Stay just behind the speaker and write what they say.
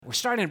We're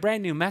starting a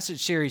brand new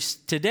message series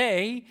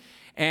today,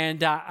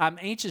 and I'm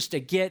anxious to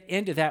get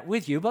into that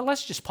with you, but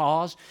let's just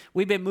pause.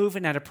 We've been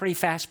moving at a pretty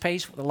fast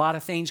pace with a lot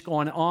of things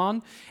going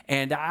on,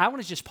 and I want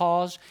to just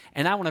pause,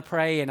 and I want to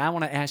pray, and I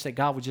want to ask that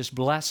God would just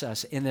bless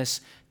us in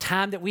this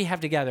time that we have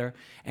together,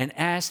 and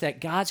ask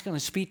that God's going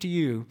to speak to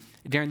you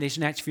during these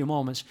next few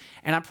moments.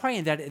 And I'm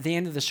praying that at the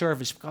end of the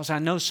service, because I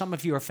know some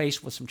of you are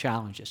faced with some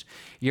challenges.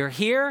 You're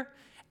here,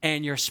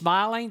 and you're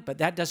smiling, but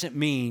that doesn't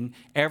mean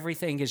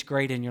everything is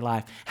great in your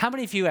life. How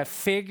many of you have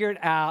figured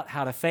out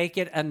how to fake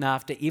it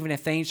enough that even if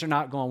things are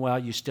not going well,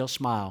 you still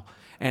smile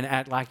and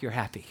act like you're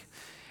happy?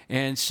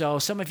 And so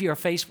some of you are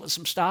faced with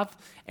some stuff,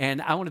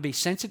 and I want to be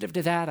sensitive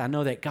to that. I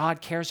know that God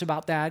cares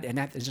about that, and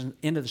at the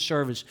end of the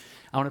service,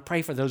 I want to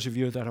pray for those of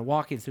you that are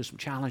walking through some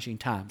challenging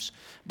times.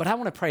 But I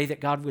want to pray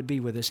that God would be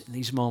with us in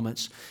these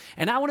moments.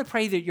 And I want to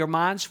pray that your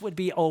minds would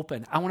be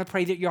open. I want to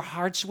pray that your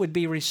hearts would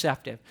be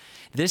receptive.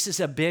 This is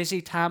a busy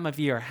time of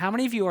year. How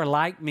many of you are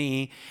like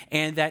me,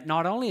 and that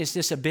not only is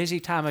this a busy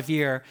time of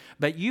year,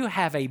 but you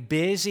have a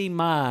busy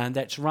mind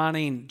that's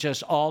running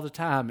just all the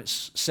time,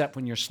 except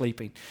when you're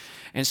sleeping?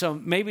 And so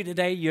maybe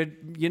today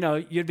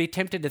you'd be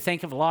tempted to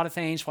think of a lot of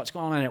things, what's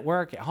going on at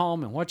work, at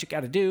home, and what you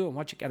got to do, and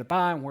what you got to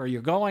buy, and where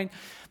you're going.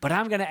 But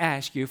I'm going to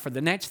ask you for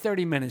the next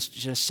 30 minutes to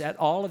just set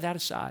all of that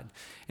aside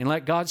and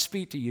let God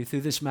speak to you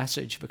through this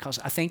message, because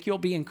I think you'll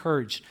be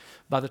encouraged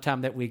by the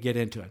time that we get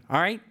into it. All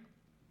right?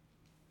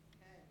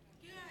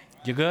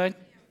 You good?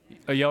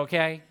 Are you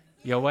okay?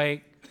 You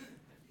awake?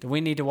 Do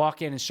we need to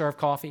walk in and serve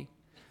coffee?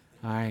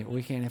 All right,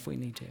 we can if we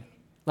need to.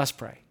 Let's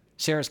pray.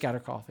 Sarah's got her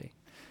coffee.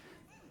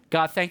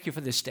 God, thank you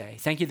for this day.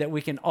 Thank you that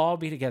we can all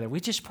be together. We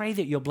just pray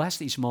that you'll bless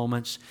these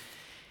moments.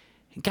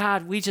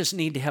 God, we just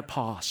need to hit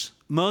pause.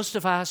 Most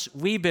of us,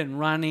 we've been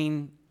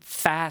running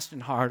fast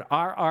and hard.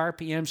 Our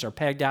RPMs are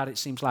pegged out, it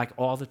seems like,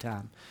 all the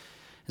time.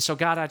 And so,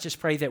 God, I just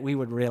pray that we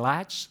would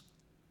relax,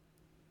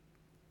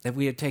 that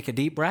we would take a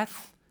deep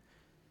breath,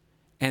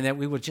 and that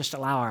we would just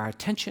allow our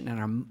attention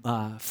and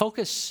our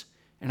focus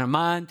and our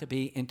mind to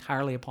be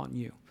entirely upon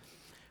you.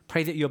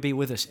 Pray that you'll be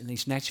with us in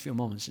these next few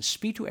moments and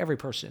speak to every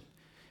person.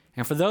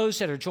 And for those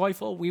that are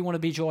joyful, we want to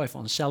be joyful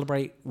and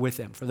celebrate with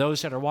them. For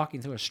those that are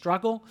walking through a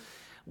struggle,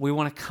 we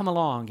want to come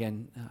along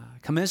and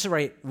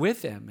commiserate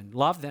with them and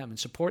love them and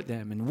support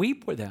them and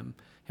weep with them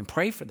and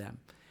pray for them.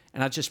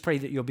 And I just pray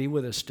that you'll be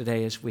with us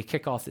today as we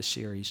kick off this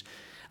series.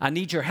 I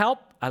need your help.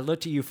 I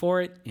look to you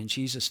for it in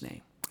Jesus'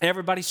 name.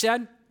 Everybody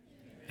said?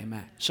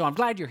 Amen. So I'm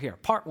glad you're here.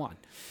 Part one.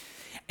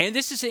 And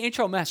this is the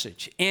intro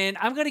message. And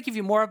I'm going to give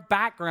you more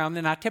background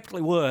than I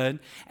typically would.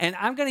 And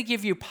I'm going to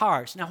give you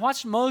parts. Now,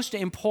 what's most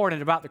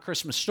important about the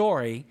Christmas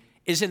story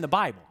is in the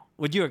Bible.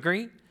 Would you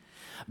agree?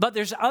 But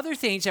there's other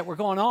things that were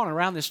going on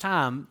around this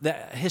time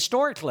that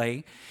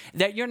historically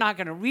that you're not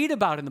going to read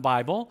about in the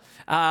Bible.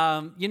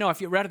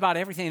 If you read about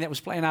everything that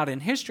was playing out in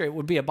history, it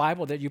would be a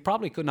Bible that you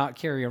probably could not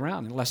carry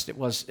around unless it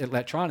was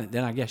electronic.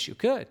 Then I guess you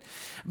could.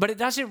 But it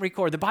doesn't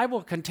record. The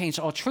Bible contains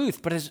all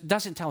truth, but it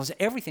doesn't tell us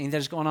everything that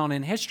is going on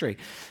in history.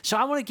 So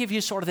I want to give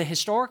you sort of the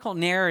historical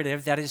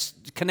narrative that is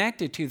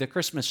connected to the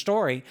Christmas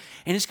story,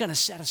 and it's going to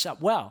set us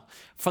up well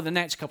for the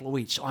next couple of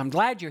weeks. So I'm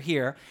glad you're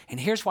here, and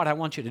here's what I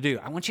want you to do.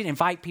 I want you to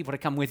invite people to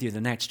come with you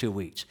the next 2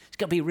 weeks. It's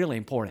going to be really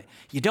important.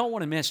 You don't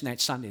want to miss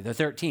next Sunday, the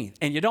 13th,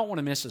 and you don't want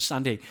to miss the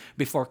Sunday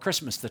before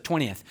Christmas, the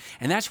 20th.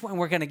 And that's when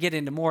we're going to get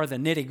into more of the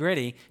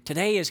nitty-gritty.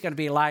 Today is going to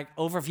be like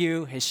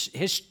overview,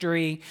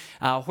 history,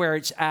 where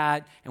it's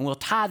at, and we'll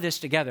tie this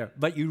together.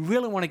 But you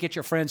really want to get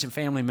your friends and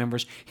family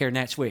members here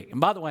next week.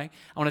 And by the way,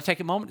 I want to take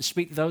a moment to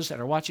speak to those that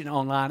are watching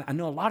online. I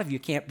know a lot of you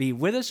can't be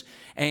with us,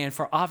 and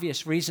for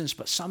obvious reasons,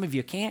 but some of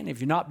you can.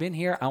 If you've not been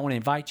here, I want to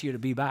invite you to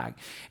be back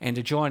and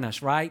to join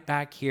us right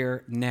back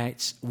here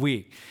next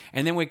week.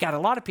 And then we've got a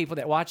lot of people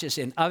that watch us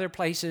in other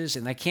places,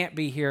 and they can't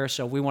be here,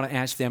 so we want to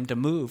ask them to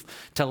move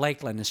to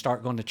Lakeland and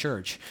start going to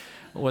church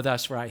with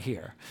us right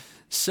here.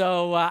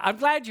 So I'm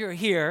glad you're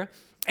here,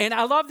 and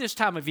I love this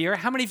time of year.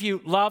 How many of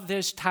you love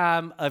this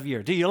time of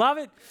year? Do you love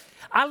it?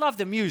 I love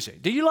the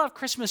music. Do you love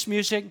Christmas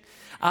music?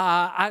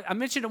 I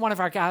mentioned to one of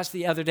our guys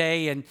the other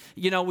day, and,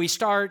 we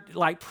start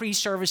like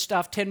pre-service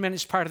stuff 10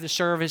 minutes prior to the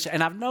service,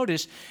 and I've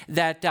noticed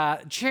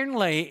that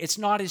generally it's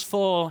not as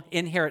full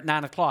in here at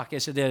 9 o'clock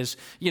as it is,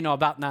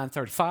 about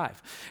 9:35.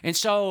 And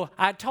so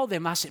I told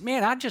them, I said,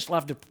 man, I'd just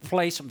love to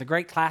play some of the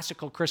great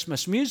classical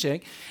Christmas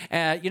music,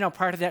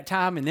 prior to that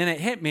time, and then it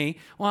hit me,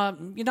 well,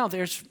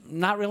 there's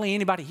not really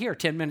anybody here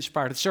 10 minutes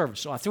prior to the service,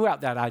 so I threw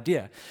out that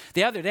idea.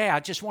 The other day, I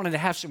just wanted to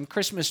have some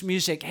Christmas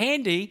music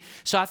handy,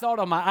 so I thought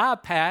on my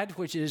iPad,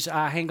 which is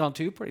I hang on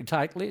to pretty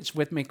tightly, it's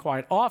with me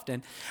quite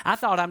often, I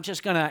thought I'm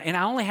just going to, and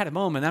I only had a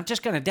moment, I'm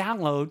just going to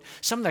download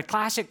some of the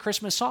classic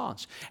Christmas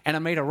songs. And I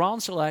made a wrong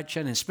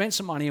selection and spent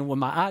some money with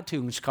my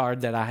iTunes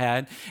card that I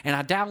had, and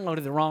I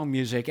downloaded the wrong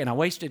music, and I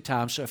wasted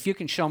time. So if you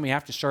can show me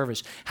after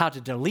service how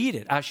to delete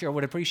it, I sure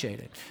would appreciate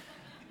it.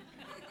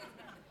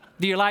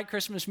 Do you like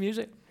Christmas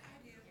music?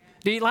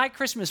 Do you like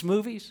Christmas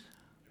movies?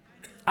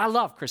 I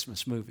love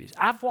Christmas movies.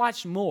 I've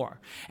watched more.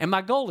 And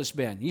my goal has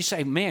been, you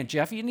say, man,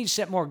 Jeff, you need to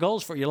set more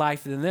goals for your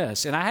life than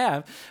this. And I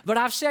have. But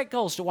I've set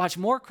goals to watch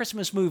more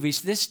Christmas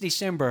movies this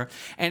December.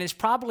 And it's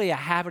probably a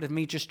habit of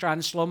me just trying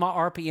to slow my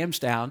RPMs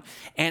down.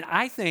 And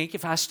I think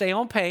if I stay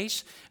on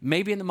pace,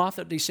 maybe in the month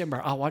of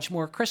December, I'll watch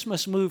more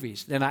Christmas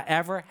movies than I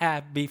ever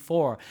have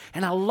before.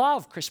 And I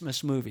love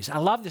Christmas movies. I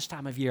love this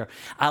time of year.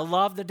 I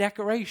love the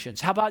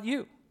decorations. How about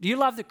you? Do you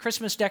love the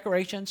Christmas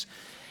decorations?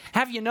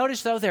 Have you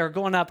noticed, though, they're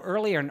going up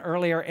earlier and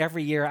earlier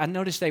every year? I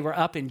noticed they were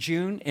up in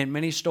June in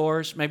many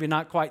stores, maybe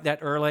not quite that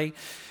early,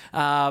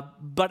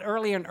 but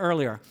earlier and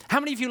earlier. How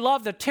many of you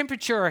love the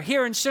temperature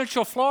here in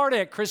Central Florida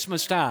at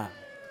Christmas time?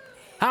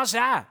 How's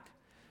that?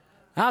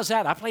 How's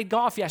that? I played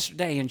golf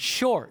yesterday in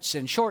shorts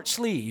and short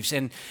sleeves,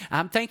 and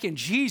I'm thanking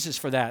Jesus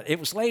for that. It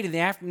was late in the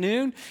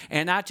afternoon,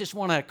 and I just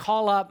want to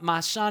call up my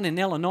son in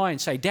Illinois and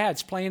say,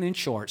 Dad's playing in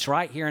shorts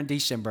right here in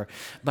December.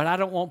 But I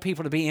don't want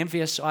people to be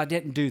envious, so I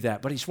didn't do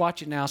that. But he's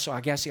watching now, so I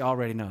guess he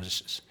already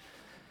notices.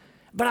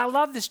 But I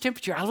love this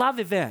temperature. I love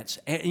events.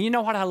 And you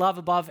know what I love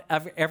above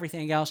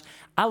everything else?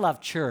 I love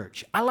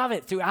church. I love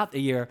it throughout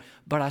the year,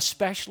 but I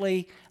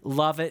especially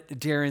love it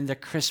during the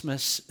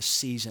Christmas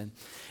season.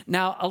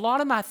 Now, a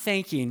lot of my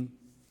thinking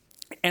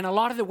and a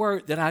lot of the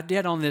work that I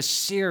did on this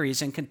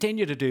series and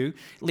continue to do,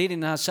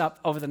 leading us up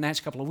over the next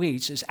couple of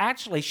weeks, is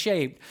actually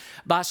shaped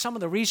by some of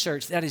the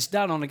research that is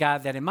done on a guy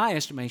that, in my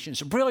estimation,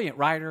 is a brilliant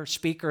writer,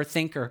 speaker,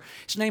 thinker.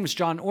 His name is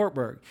John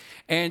Ortberg.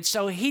 And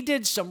so he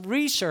did some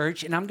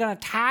research, and I'm going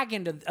to tag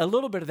into a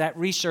little bit of that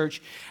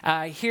research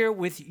here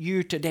with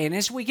you today. And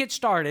as we get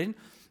started,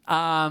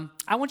 I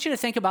want you to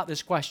think about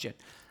this question.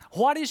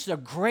 What is the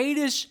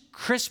greatest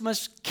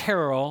Christmas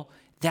carol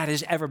that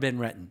has ever been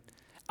written?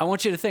 I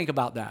want you to think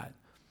about that.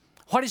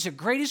 What is the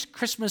greatest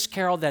Christmas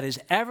carol that has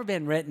ever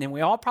been written? And we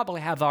all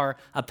probably have our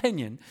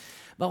opinion.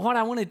 But what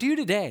I want to do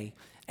today,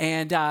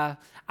 and I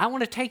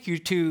want to take you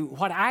to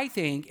what I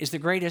think is the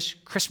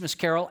greatest Christmas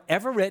carol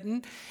ever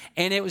written.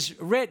 And it was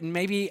written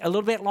maybe a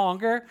little bit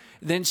longer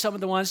than some of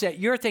the ones that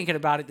you're thinking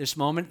about at this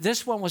moment.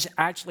 This one was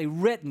actually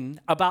written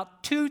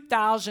about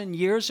 2,000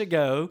 years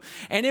ago.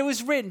 And it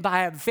was written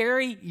by a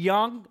very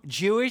young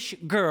Jewish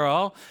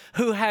girl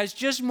who has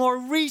just more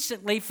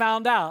recently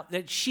found out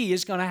that she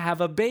is going to have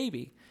a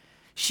baby.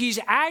 She's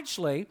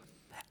actually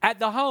at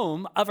the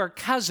home of her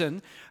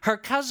cousin. Her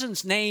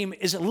cousin's name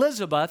is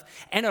Elizabeth,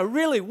 and a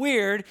really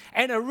weird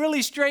and a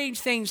really strange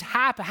thing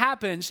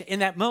happens in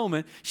that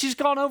moment. She's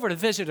gone over to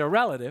visit a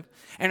relative,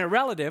 and her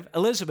relative,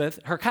 Elizabeth,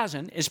 her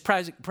cousin, is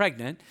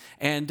pregnant,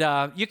 and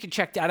you can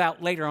check that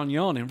out later on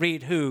your own and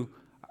read who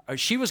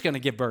she was going to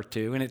give birth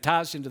to, and it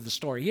ties into the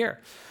story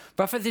here.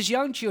 But for this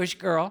young Jewish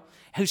girl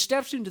who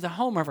steps into the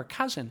home of her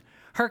cousin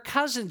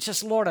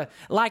just, Lord,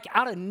 like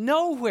out of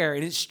nowhere,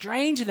 and it's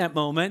strange in that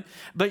moment,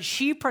 but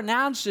she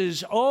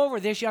pronounces over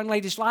this young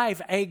lady's life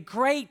a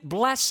great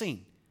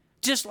blessing.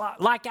 Just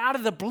like out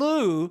of the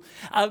blue,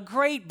 a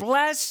great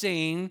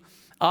blessing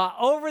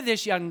over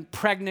this young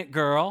pregnant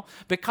girl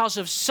because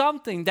of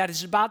something that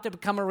is about to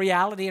become a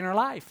reality in her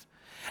life.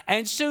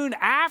 And soon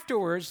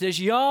afterwards, this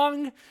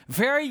young,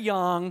 very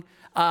young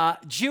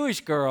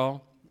Jewish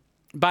girl,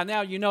 by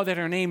now you know that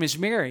her name is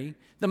Mary,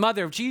 the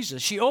mother of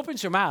Jesus, she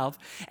opens her mouth,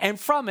 and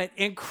from it,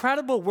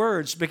 incredible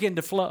words begin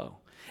to flow.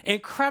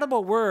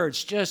 Incredible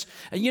words, just,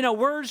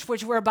 words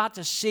which we're about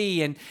to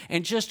see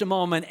in just a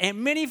moment.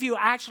 And many of you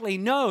actually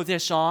know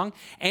this song,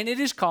 and it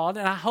is called,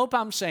 and I hope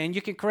I'm saying,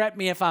 you can correct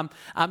me if I'm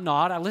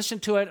not. I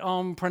listened to it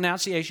on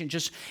pronunciation.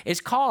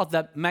 It's called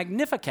the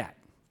Magnificat.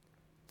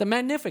 The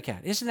Magnificat.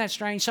 Isn't that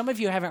strange? Some of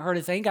you haven't heard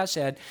a thing I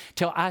said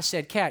till I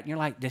said cat. And you're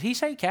like, did he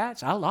say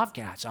cats? I love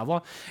cats.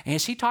 And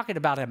is he talking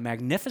about a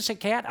magnificent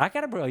cat? I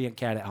got a brilliant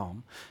cat at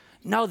home.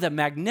 No, the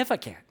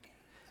Magnificat.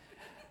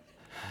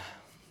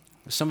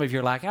 Some of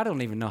you are like, I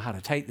don't even know how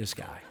to take this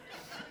guy.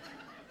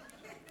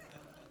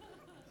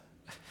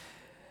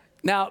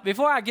 Now,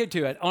 before I get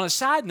to it, on a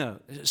side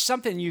note,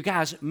 something you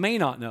guys may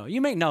not know. You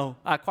may know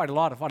quite a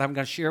lot of what I'm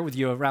going to share with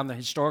you around the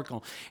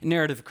historical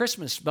narrative of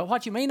Christmas, but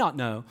what you may not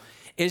know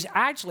is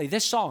actually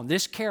this song,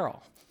 this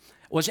carol,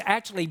 was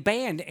actually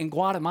banned in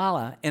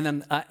Guatemala in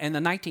the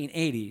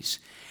 1980s.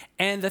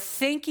 And the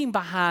thinking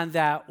behind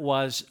that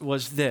was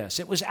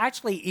this. It was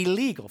actually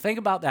illegal. Think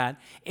about that.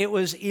 It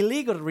was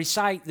illegal to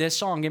recite this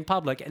song in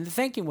public. And the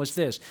thinking was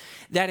this,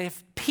 that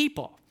if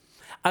people,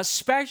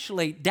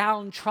 especially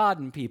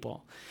downtrodden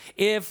people,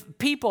 if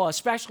people,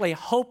 especially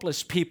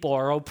hopeless people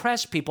or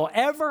oppressed people,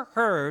 ever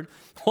heard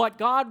what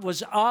God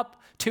was up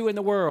to in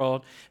the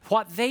world,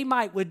 what they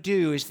would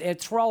do is they'd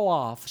throw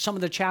off some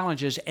of the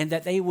challenges and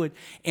that they would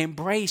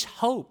embrace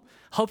hope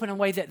in a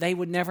way that they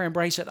would never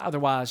embrace it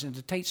otherwise, and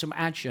to take some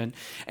action.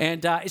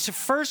 And it's the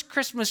first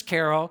Christmas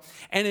carol,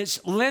 and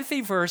it's lengthy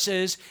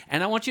verses,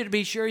 and I want you to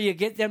be sure you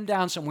get them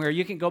down somewhere.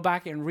 You can go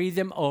back and read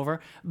them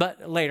over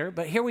later,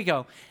 but here we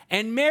go.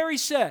 And Mary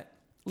said,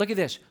 look at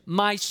this,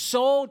 my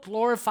soul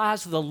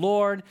glorifies the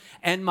Lord,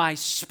 and my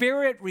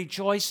spirit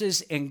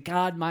rejoices in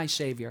God my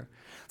Savior.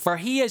 For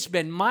he has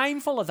been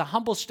mindful of the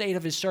humble state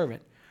of his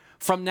servant.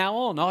 From now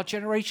on, all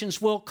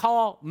generations will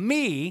call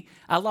me.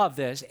 I love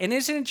this. And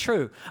isn't it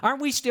true? Aren't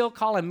we still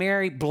calling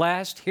Mary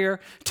blessed here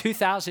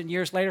 2,000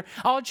 years later?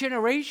 All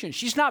generations.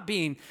 She's not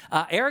being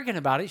arrogant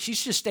about it.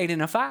 She's just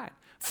stating a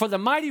fact. For the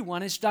mighty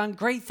one has done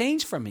great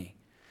things for me.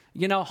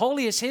 You know,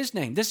 holy is his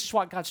name. This is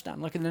what God's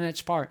done. Look at the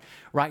next part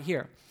right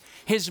here.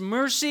 His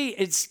mercy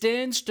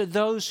extends to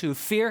those who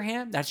fear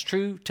him. That's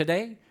true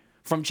today.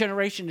 From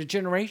generation to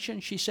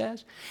generation, she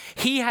says.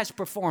 He has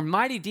performed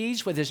mighty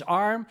deeds with his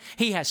arm.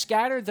 He has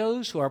scattered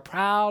those who are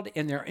proud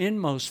in their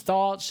inmost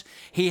thoughts.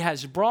 He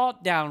has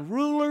brought down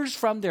rulers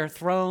from their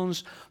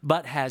thrones,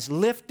 but has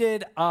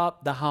lifted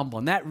up the humble.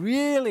 And that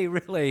really,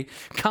 really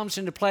comes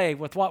into play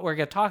with what we're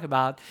going to talk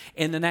about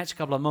in the next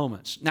couple of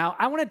moments. Now,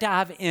 I want to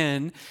dive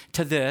in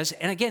to this.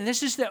 And again,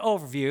 this is the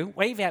overview.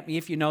 Wave at me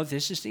if you know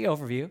this is the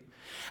overview.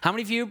 How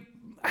many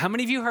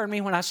of you heard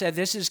me when I said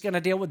this is going to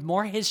deal with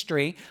more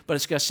history, but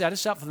it's going to set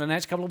us up for the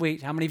next couple of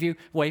weeks? How many of you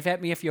wave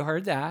at me if you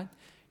heard that?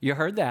 You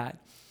heard that.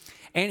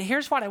 And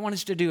here's what I want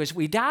us to do as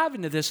we dive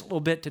into this a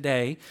little bit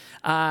today.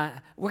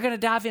 We're going to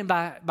dive in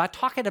by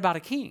talking about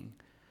a king.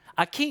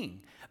 A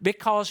king.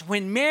 Because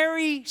when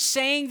Mary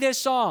sang this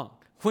song,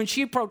 when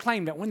she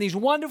proclaimed it, when these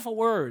wonderful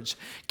words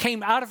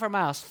came out of her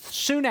mouth,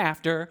 soon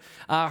after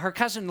her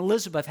cousin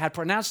Elizabeth had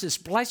pronounced this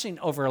blessing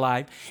over her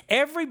life,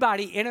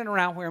 everybody in and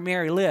around where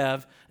Mary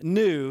lived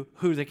knew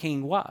who the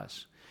king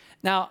was.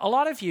 Now, a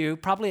lot of you,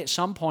 probably at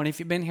some point, if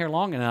you've been here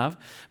long enough,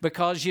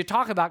 because you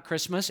talk about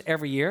Christmas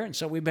every year, and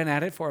so we've been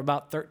at it for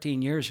about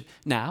 13 years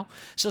now.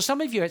 So some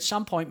of you at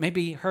some point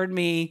maybe heard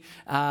me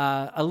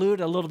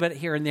allude a little bit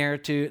here and there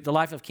to the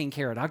life of King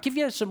Herod. I'll give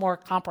you some more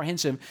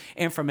comprehensive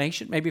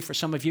information, maybe for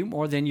some of you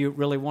more than you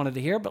really wanted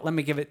to hear, but let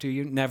me give it to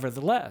you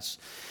nevertheless.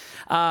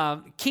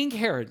 King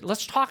Herod,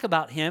 let's talk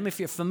about him. If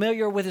you're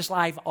familiar with his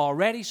life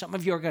already, some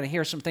of you are going to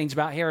hear some things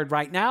about Herod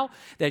right now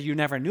that you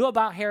never knew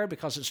about Herod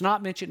because it's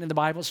not mentioned in the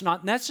Bible. It's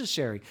not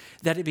necessary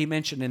that it be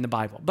mentioned in the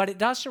Bible, but it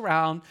does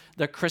surround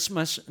the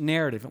Christmas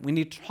narrative, and we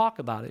need to talk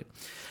about it.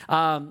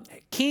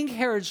 King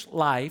Herod's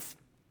life,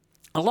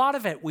 a lot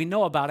of it we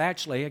know about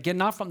actually, again,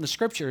 not from the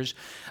scriptures,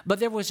 but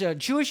there was a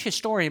Jewish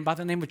historian by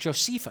the name of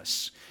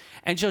Josephus.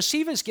 And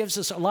Josephus gives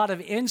us a lot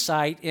of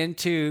insight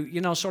into,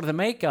 sort of the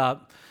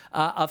makeup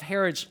of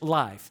Herod's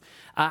life.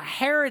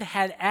 Herod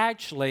had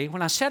actually,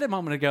 when I said a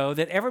moment ago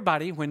that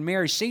everybody, when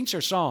Mary sings her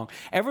song,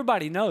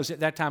 everybody knows at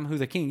that time who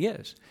the king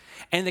is.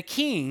 And the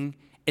king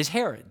is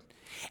Herod.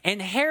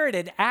 And Herod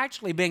had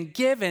actually been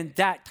given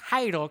that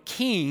title,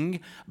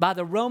 king, by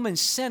the Roman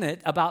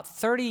Senate about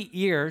 30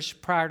 years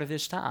prior to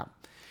this time.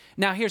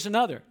 Now, here's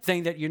another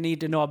thing that you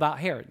need to know about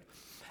Herod.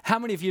 How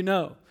many of you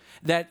know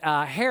that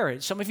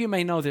Herod, some of you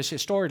may know this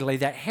historically,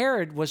 that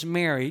Herod was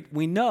married,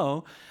 we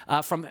know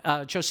from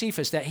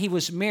Josephus that he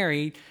was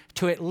married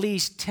to at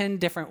least 10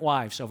 different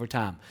wives over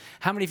time.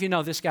 How many of you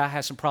know this guy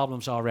has some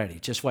problems already?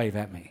 Just wave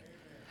at me.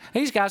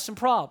 He's got some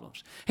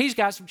problems. He's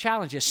got some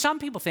challenges. Some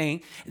people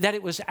think that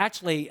it was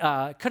actually,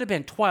 could have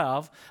been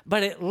 12,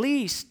 but at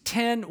least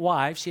 10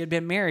 wives he had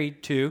been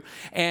married to.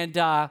 And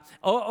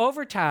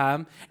over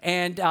time,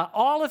 and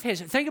all of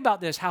his, think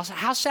about this,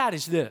 how sad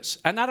is this?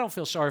 And I don't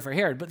feel sorry for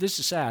Herod, but this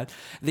is sad.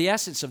 The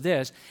essence of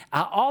this,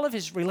 all of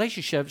his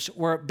relationships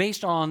were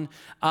based on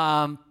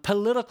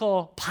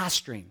political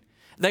posturing.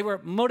 They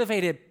were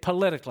motivated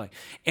politically.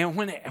 And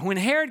when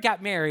Herod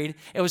got married,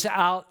 it wasn't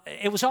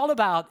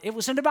about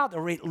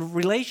the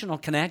relational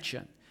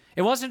connection.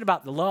 It wasn't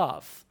about the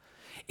love.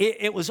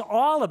 It was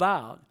all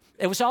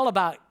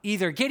about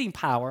either getting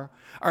power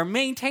or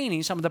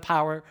maintaining some of the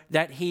power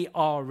that he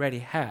already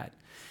had.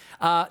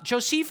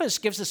 Josephus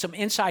gives us some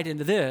insight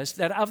into this,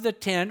 that of the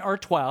 10 or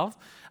 12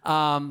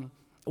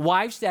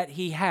 wives that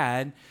he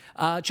had,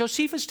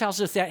 Josephus tells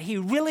us that he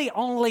really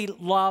only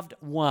loved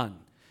one.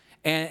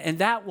 And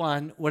that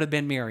one would have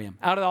been Miriam.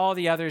 Out of all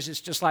the others,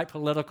 it's just like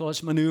political.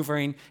 It's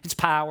maneuvering. It's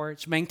power.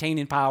 It's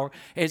maintaining power.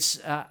 It's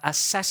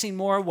assessing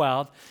more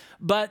wealth.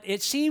 But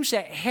it seems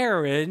that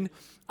Herod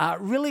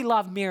really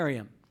loved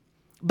Miriam.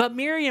 But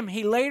Miriam,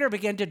 he later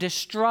began to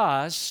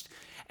distrust.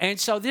 And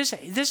so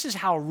this is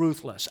how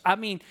ruthless. I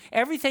mean,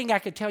 everything I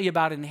could tell you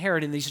about in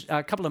Herod in these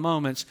couple of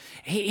moments,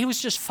 he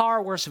was just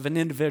far worse of an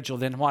individual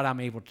than what I'm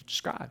able to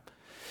describe.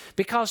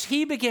 Because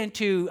he began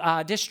to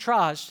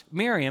distrust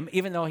Miriam,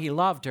 even though he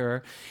loved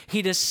her,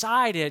 he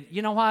decided,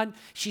 you know what,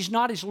 she's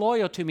not as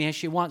loyal to me as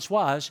she once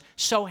was.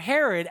 So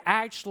Herod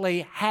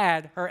actually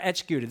had her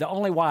executed, the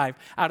only wife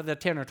out of the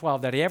 10 or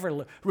 12 that he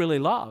ever really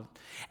loved.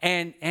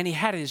 And he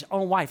had his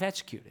own wife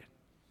executed.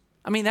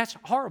 I mean, that's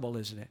horrible,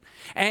 isn't it?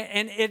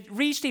 And it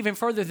reached even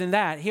further than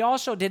that. He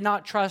also did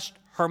not trust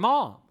her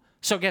mom.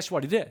 So guess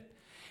what he did?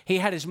 He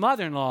had his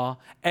mother-in-law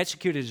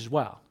executed as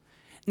well.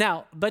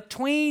 Now,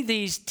 between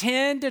these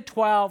 10 to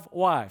 12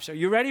 wives, are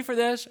you ready for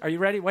this? Are you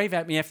ready? Wave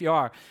at me if you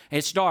are.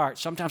 It's dark.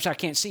 Sometimes I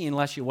can't see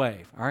unless you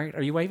wave. All right?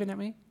 Are you waving at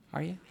me?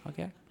 Are you?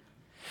 Okay.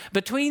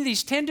 Between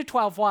these 10 to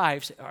 12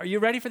 wives, are you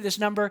ready for this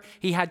number?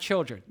 He had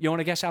children. You want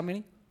to guess how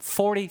many?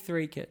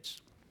 43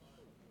 kids.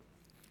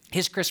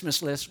 His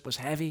Christmas list was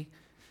heavy.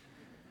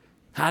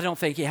 I don't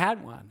think he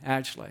had one,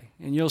 actually.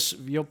 And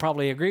you'll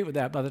probably agree with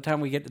that by the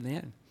time we get to the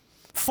end.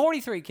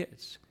 43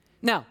 kids.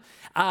 Now,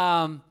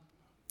 I'm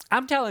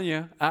telling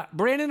you,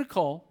 Brandon and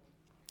Nicole,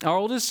 our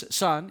oldest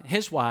son,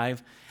 his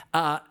wife,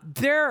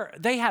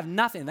 they have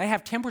nothing. They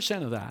have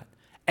 10% of that,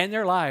 and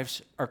their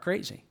lives are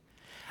crazy.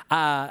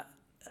 And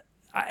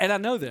I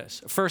know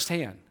this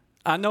firsthand.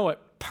 I know it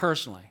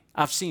personally.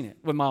 I've seen it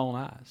with my own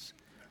eyes.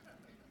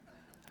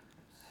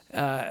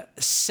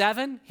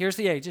 7, here's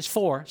the ages,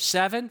 4,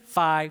 7,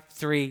 5,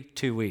 3,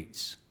 2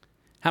 weeks.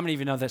 How many of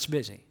you know that's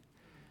busy?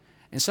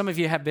 And some of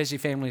you have busy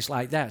families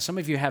like that. Some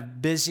of you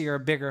have busier,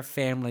 bigger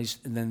families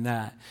than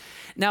that.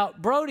 Now,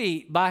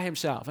 Brody by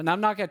himself, and I'm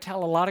not going to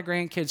tell a lot of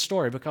grandkids'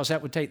 story because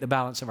that would take the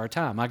balance of our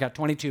time. I got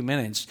 22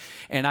 minutes,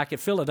 and I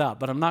could fill it up,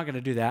 but I'm not going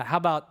to do that. How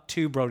about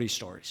 2 Brody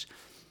stories?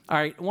 All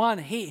right, one,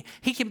 he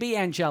can be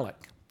angelic.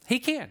 He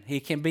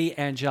can be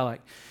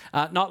angelic.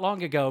 Not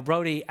long ago,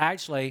 Brody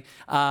actually,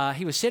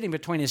 he was sitting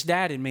between his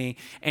dad and me,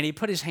 and he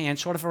put his hand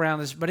sort of around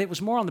us, but it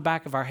was more on the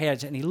back of our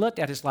heads, and he looked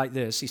at us like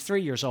this. He's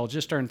 3 years old,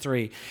 just turned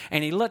 3,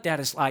 and he looked at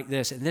us like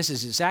this, and this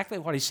is exactly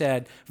what he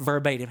said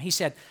verbatim. He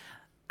said,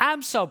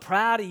 "I'm so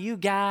proud of you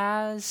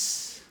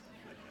guys."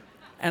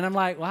 And I'm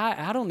like, well,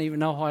 I don't even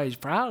know why he's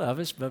proud of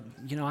us, but,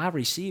 I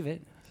receive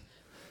it.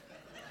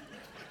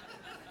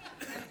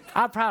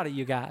 I'm proud of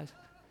you guys.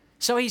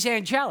 So he's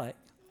angelic.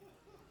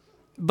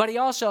 But he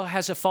also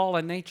has a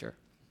fallen nature.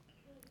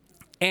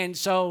 And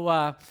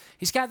so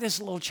he's got this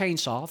little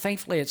chainsaw.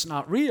 Thankfully, it's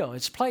not real.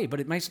 It's play, but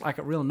it makes like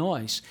a real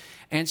noise.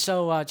 And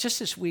so just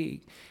this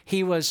week,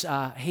 he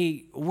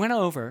went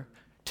over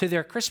to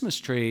their Christmas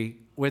tree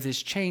with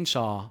his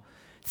chainsaw.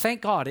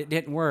 Thank God it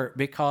didn't work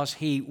because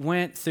he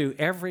went through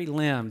every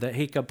limb that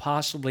he could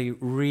possibly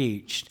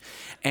reach,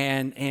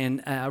 and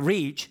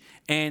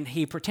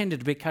he pretended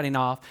to be cutting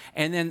off.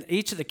 And then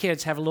each of the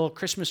kids have a little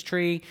Christmas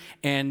tree,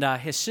 and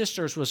his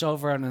sister's was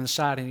over on the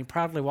side, and he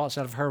proudly walks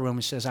out of her room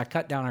and says, "I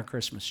cut down our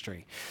Christmas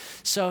tree."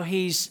 So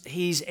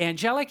he's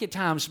angelic at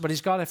times, but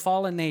he's got a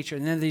fallen nature,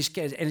 and then these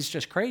kids, and it's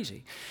just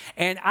crazy.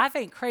 And I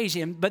think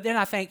crazy, but then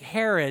I think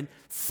Herod,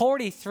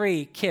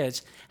 43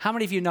 kids. How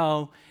many of you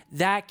know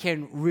that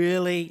can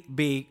really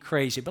be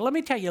crazy? But let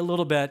me tell you a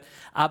little bit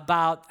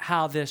about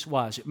how this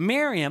was.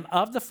 Miriam,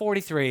 of the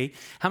 43,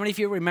 how many of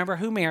you remember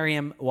who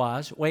Miriam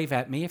was? Wave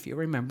at me if you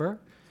remember.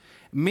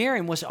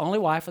 Miriam was the only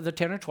wife of the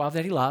 10 or 12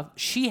 that he loved.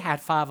 She had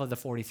 5 of the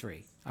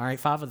 43. All right,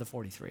 5 of the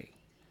 43.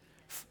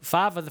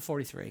 5 of the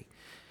 43.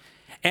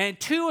 And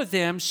 2 of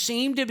them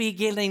seemed to be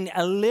getting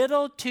a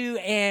little too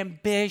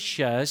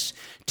ambitious.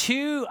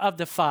 2 of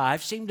the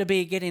 5 seemed to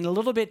be getting a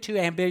little bit too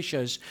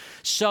ambitious.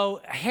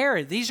 So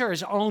Herod, these are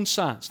his own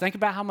sons. Think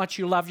about how much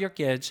you love your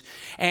kids.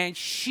 And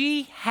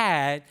he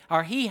had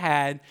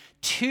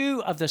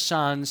 2 of the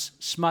sons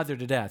smothered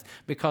to death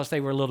because they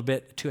were a little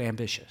bit too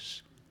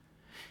ambitious.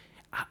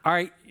 All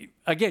right,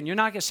 again, you're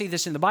not going to see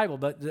this in the Bible,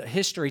 but the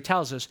history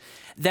tells us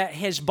that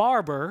his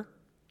barber,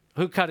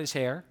 who cut his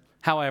hair,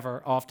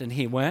 however often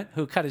he went,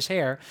 who cut his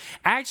hair,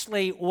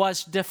 actually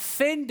was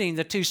defending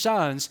the 2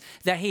 sons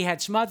that he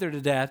had smothered to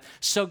death.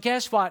 So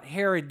guess what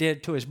Herod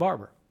did to his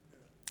barber?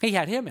 He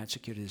had him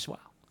executed as well.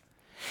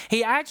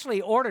 He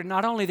actually ordered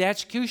not only the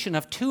execution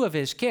of 2 of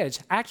his kids,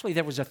 actually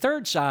there was a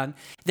 3rd son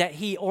that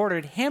he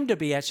ordered him to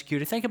be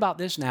executed. Think about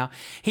this now.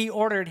 He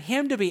ordered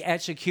him to be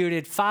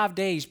executed 5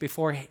 days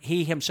before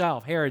he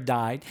himself, Herod,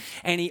 died,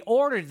 and he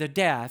ordered the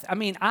death. I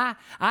mean, I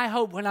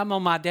hope when I'm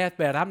on my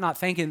deathbed, I'm not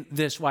thinking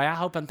this way. I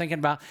hope I'm thinking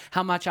about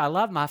how much I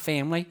love my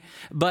family.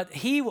 But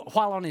he,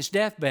 while on his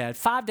deathbed,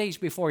 5 days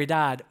before he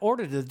died,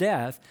 ordered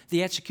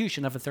the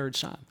execution of a 3rd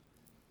son.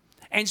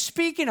 And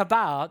speaking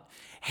about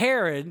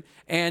Herod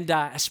and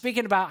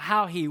speaking about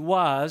how he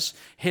was,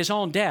 his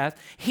own death,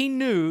 he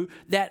knew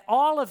that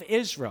all of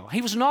Israel,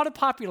 he was not a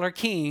popular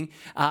king,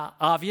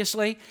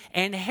 obviously,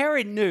 and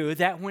Herod knew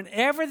that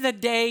whenever the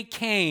day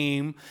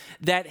came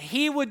that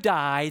he would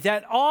die,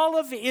 that all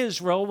of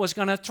Israel was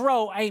going to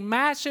throw a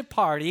massive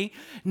party.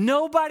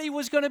 Nobody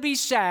was going to be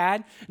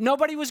sad.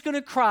 Nobody was going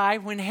to cry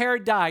when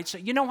Herod died. So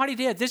you know what he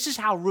did? This is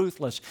how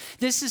ruthless.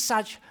 This is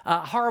such a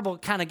horrible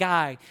kind of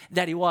guy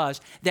that he was,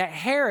 that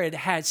Herod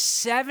had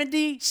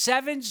 70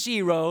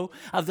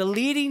 of the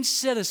leading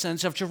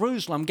citizens of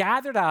Jerusalem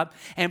gathered up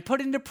and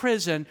put into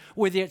prison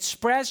with the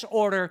express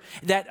order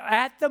that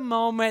at the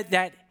moment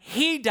that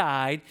he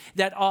died,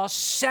 that all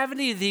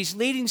 70 of these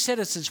leading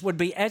citizens would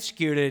be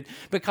executed,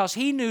 because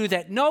he knew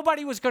that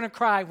nobody was going to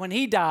cry when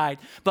he died,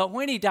 but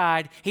when he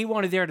died, he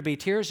wanted there to be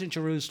tears in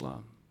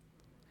Jerusalem.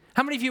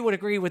 How many of you would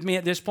agree with me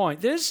at this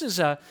point? This is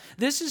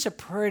a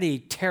pretty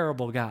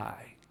terrible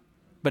guy,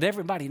 but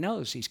everybody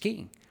knows he's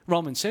king.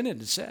 Roman Senate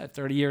had said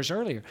 30 years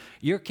earlier,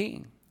 "You're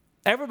king."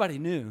 Everybody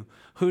knew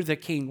who the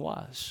king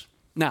was.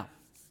 Now,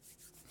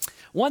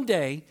 one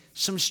day,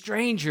 some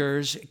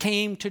strangers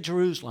came to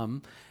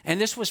Jerusalem,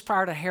 and this was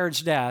prior to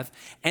Herod's death,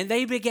 and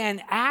they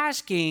began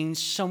asking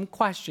some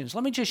questions.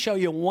 Let me just show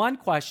you one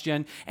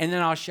question, and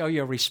then I'll show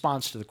you a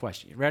response to the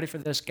question. You ready for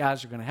this?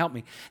 Guys are going to help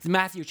me.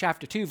 Matthew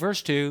chapter 2,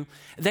 verse 2,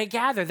 they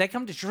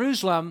come to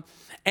Jerusalem,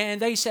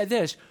 and they said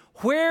this,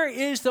 where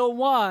is the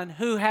one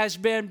who has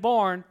been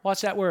born?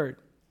 What's that word?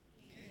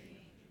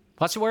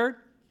 What's the word?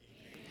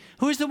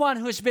 Who's the one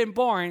who has been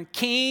born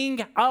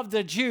King of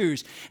the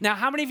Jews? Now,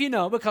 how many of you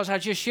know, because I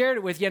just shared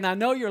it with you and I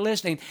know you're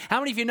listening, how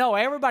many of you know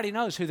everybody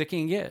knows who the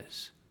king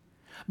is?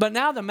 But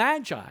now the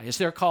Magi, as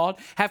they're called,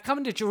 have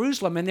come to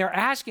Jerusalem and they're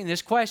asking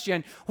this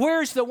question,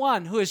 where's the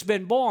one who has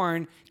been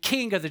born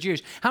King of the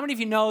Jews? How many of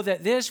you know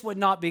that this would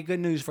not be good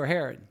news for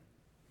Herod?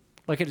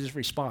 Look at his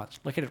response.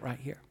 Look at it right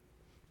here.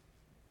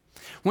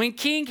 When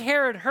King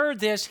Herod heard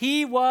this,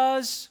 he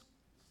was...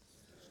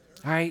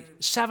 All right,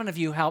 7 of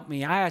you help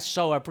me. I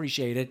so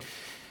appreciate it.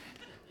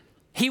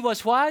 He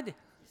was what?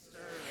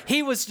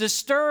 He was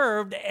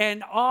disturbed,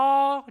 and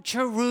all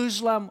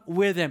Jerusalem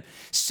with him.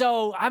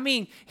 So, I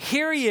mean,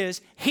 here he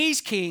is.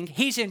 He's king.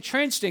 He's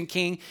entrenched in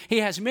king. He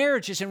has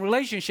marriages and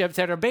relationships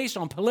that are based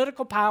on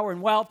political power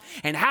and wealth.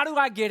 And how do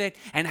I get it?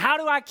 And how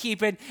do I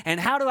keep it?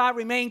 And how do I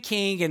remain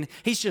king? And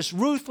he's just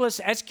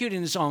ruthless, executing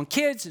his own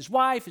kids, his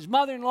wife, his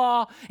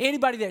mother-in-law,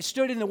 anybody that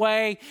stood in the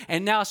way.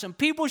 And now some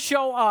people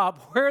show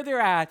up where they're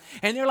at,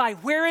 and they're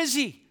like, where is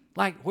he?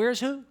 Like, where's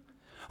who?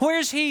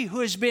 Where's he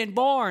who has been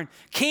born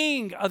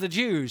King of the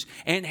Jews?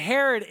 And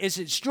Herod is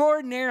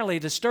extraordinarily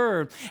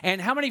disturbed. And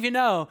how many of you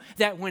know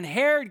that when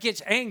Herod gets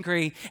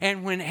angry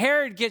and when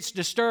Herod gets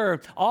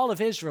disturbed, all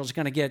of Israel is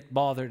going to get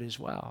bothered as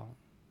well?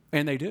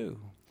 And they do.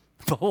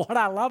 But what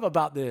I love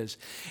about this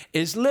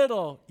is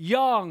little,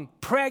 young,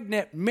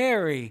 pregnant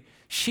Mary,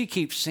 she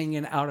keeps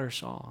singing out her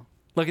song.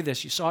 Look at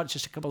this. You saw it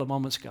just a couple of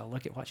moments ago.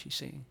 Look at what she's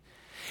singing.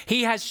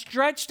 He has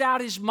stretched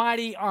out his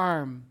mighty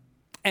arm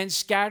and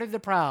scattered the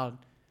proud.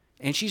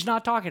 And she's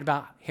not talking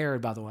about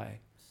Herod, by the way.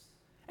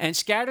 And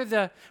scatter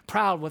the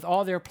proud with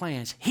all their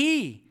plans.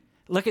 He,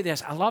 look at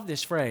this. I love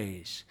this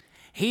phrase.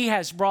 He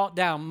has brought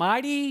down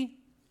mighty.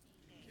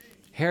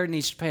 Herod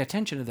needs to pay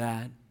attention to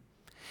that.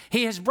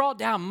 He has brought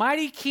down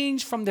mighty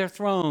kings from their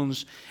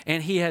thrones.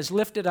 And he has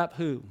lifted up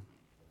who?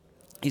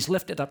 He's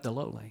lifted up the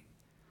lowly.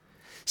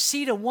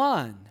 See, the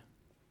one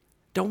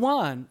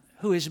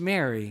who is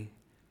Mary,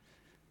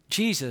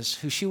 Jesus,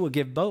 who she will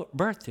give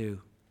birth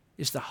to,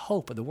 is the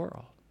hope of the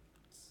world.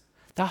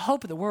 The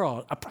hope of the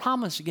world, a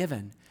promise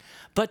given.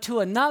 But to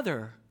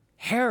another,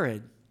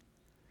 Herod,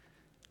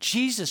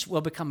 Jesus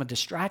will become a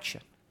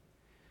distraction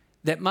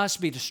that must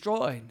be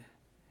destroyed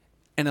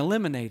and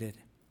eliminated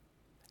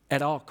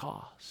at all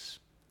costs.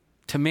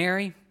 To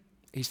Mary,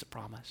 he's the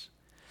promise.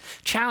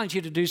 Challenge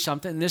you to do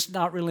something. This is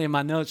not really in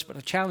my notes, but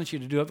I challenge you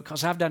to do it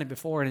because I've done it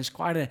before and it's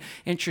quite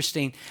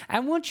interesting. I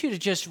want you to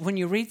just, when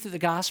you read through the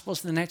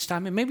Gospels the next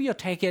time, and maybe you'll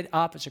take it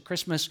up as a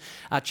Christmas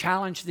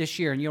challenge this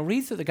year, and you'll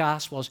read through the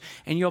Gospels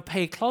and you'll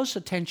pay close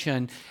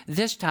attention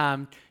this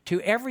time to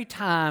every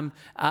time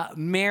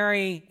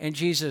Mary and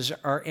Jesus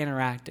are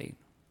interacting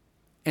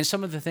and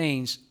some of the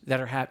things that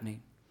are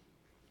happening.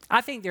 I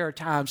think there are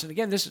times, and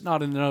again, this is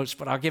not in the notes,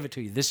 but I'll give it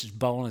to you. This is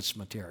bonus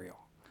material.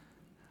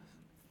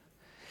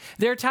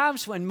 There are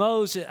times when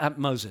Moses,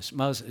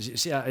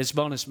 it's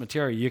bonus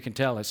material. You can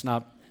tell it's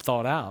not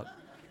thought out.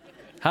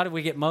 How did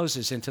we get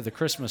Moses into the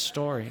Christmas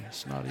story?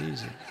 It's not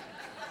easy.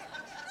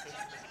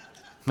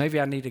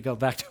 Maybe I need to go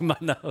back to my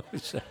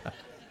notes.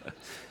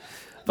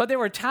 But there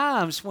were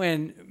times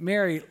when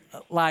Mary,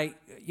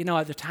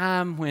 at the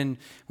time when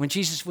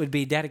Jesus would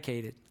be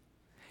dedicated,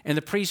 and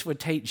the priest would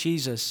take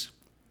Jesus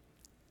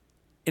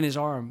in his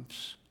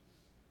arms,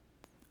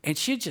 and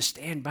she'd just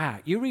stand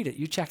back. You read it.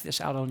 You check this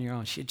out on your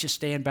own. She'd just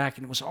stand back,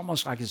 and it was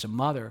almost like as a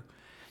mother,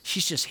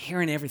 she's just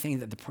hearing everything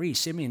that the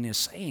priest, Simeon, is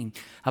saying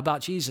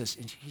about Jesus.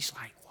 And she's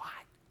like, what?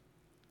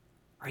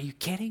 Are you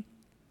kidding?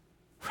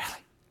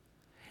 Really?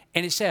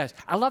 And it says,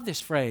 I love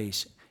this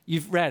phrase.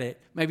 You've read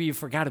it. Maybe you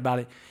forgot about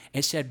it.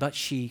 It said,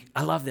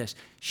 I love this.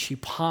 She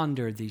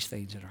pondered these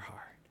things in her heart.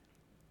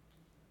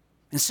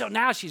 And so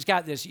now she's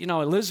got this,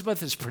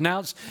 Elizabeth has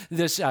pronounced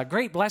this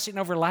great blessing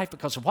over her life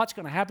because of what's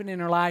going to happen in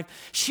her life.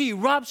 She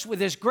erupts with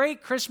this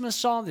great Christmas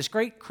song, this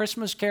great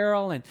Christmas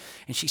carol, and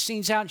she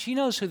sings out, and she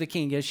knows who the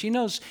king is. She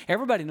knows,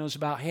 everybody knows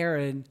about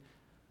Herod,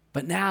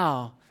 but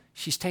now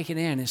she's taken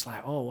in. It's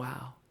like, oh,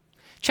 wow.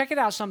 Check it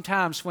out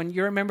sometimes when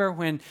you remember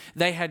when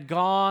they had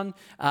gone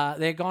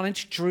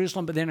into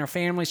Jerusalem, but then her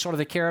family, sort of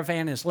the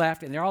caravan is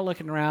left, and they're all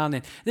looking around.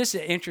 And this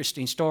is an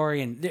interesting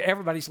story, and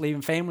everybody's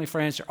leaving, family,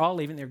 friends, they're all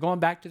leaving. They're going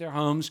back to their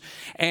homes,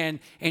 and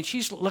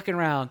she's looking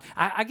around.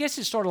 I guess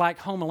it's sort of like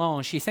Home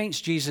Alone. She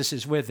thinks Jesus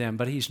is with them,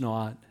 but he's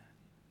not.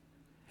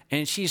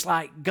 And she's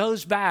like,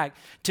 goes back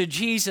to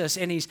Jesus,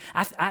 and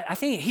I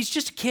think he's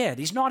just a kid.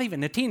 He's not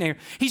even a teenager.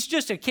 He's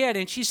just a kid.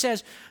 And she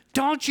says,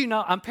 don't you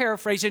know, I'm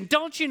paraphrasing,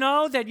 don't you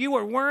know that you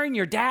were worrying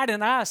your dad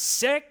and I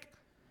sick?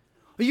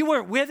 You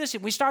weren't with us.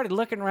 And we started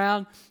looking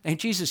around, and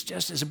Jesus,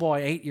 just as a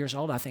boy, 8 years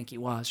old, I think he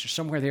was, or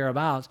somewhere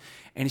thereabouts,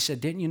 and he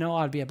said, didn't you know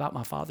I'd be about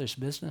my Father's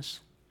business?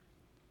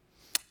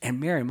 And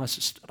Mary must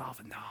have stood off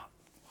and thought,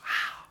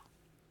 wow.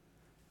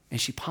 And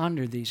she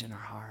pondered these in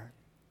her heart.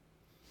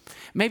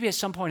 Maybe at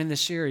some point in this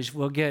series,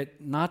 we'll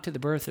get not to the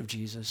birth of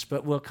Jesus,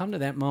 but we'll come to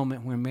that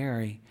moment when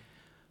Mary,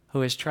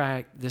 who has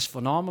tracked this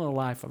phenomenal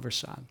life of her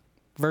son,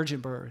 virgin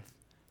birth,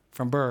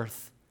 from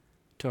birth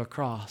to a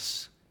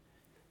cross,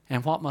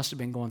 And what must have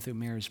been going through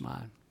Mary's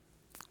mind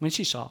when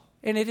she saw?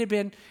 And it had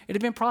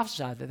been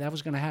prophesied that that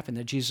was going to happen,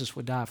 that Jesus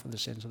would die for the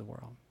sins of the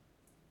world.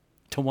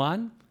 To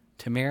one,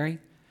 to Mary,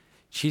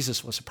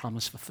 Jesus was a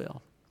promise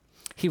fulfilled.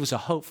 He was a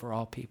hope for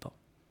all people.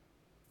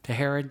 To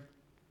Herod,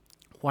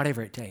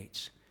 whatever it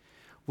takes,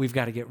 we've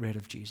got to get rid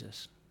of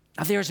Jesus.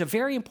 Now, there's a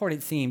very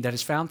important theme that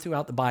is found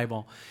throughout the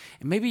Bible,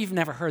 and maybe you've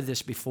never heard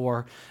this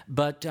before,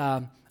 but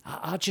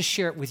I'll just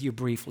share it with you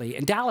briefly.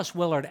 And Dallas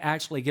Willard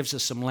actually gives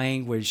us some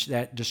language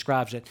that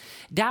describes it.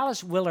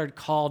 Dallas Willard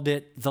called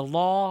it the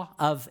law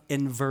of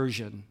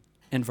inversion.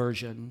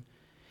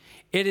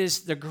 It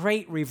is the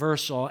great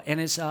reversal,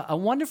 and it's a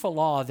wonderful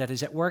law that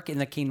is at work in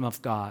the kingdom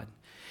of God.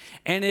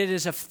 And it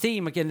is a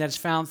theme, again, that's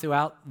found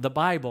throughout the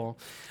Bible.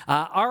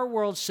 Our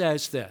world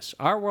says this.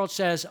 Our world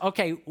says,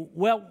 okay,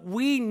 well,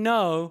 we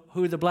know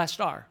who the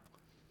blessed are.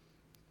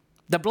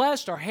 The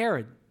blessed are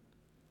Herod.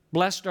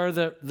 Blessed are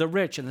the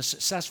rich and the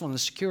successful and the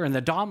secure and the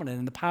dominant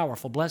and the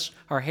powerful. Blessed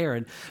are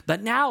Herod.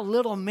 But now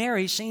little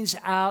Mary sings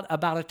out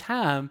about a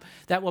time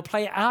that will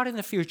play out in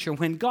the future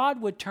when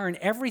God would turn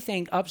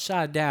everything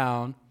upside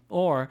down,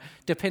 or,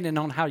 depending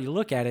on how you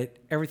look at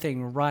it,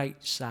 everything right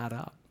side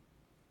up.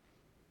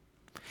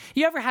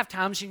 You ever have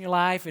times in your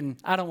life, and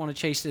I don't want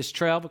to chase this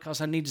trail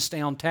because I need to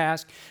stay on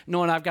task,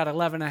 knowing I've got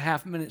 11 and a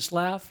half minutes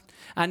left.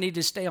 I need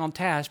to stay on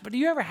task. But do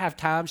you ever have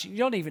times, you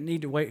don't even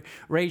need to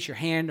raise your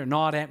hand or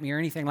nod at me or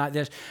anything like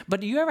this,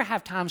 but do you ever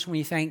have times when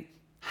you think,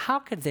 how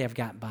could they have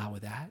gotten by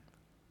with that?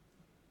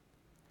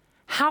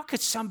 How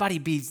could somebody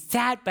be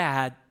that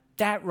bad,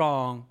 that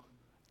wrong,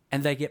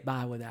 and they get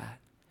by with that?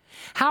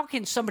 How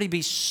can somebody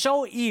be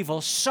so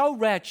evil, so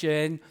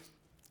wretched,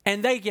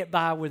 and they get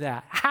by with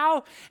that?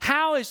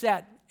 How is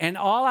that? And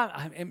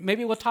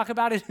maybe we'll talk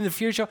about it in the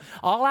future.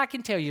 All I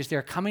can tell you is there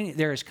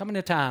is coming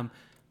a time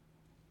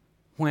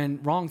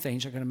when wrong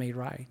things are going to be made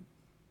right.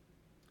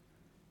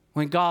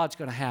 When God's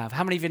going to have.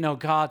 How many of you know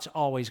God's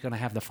always going to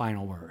have the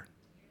final word?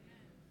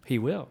 He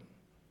will.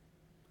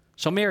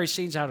 So Mary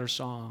sings out her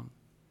song.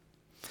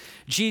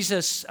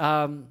 Jesus,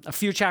 a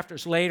few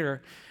chapters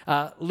later,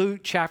 Luke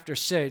chapter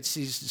 6,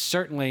 he's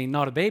certainly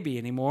not a baby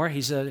anymore.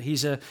 He's a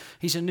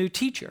new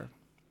teacher,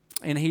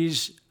 and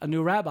he's a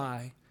new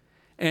rabbi.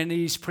 And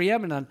he's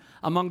preeminent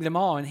among them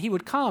all. And he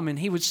would come and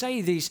he would say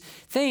these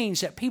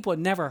things that people had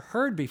never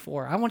heard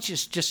before. I want you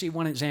to just see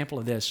one example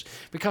of this,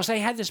 because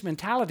they had this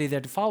mentality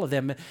that to follow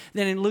them.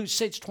 Then in Luke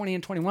 6, 20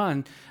 and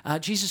 21,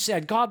 Jesus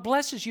said, God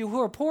blesses you who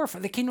are poor,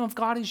 for the kingdom of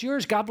God is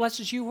yours. God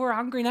blesses you who are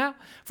hungry now,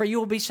 for you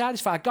will be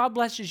satisfied. God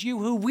blesses you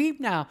who weep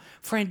now,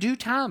 for in due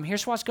time,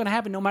 here's what's going to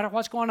happen. No matter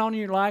what's going on in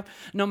your life,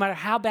 no matter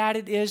how bad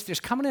it is,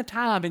 there's coming a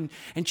time.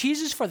 And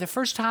Jesus, for the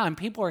first time,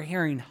 people are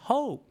hearing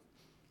hope.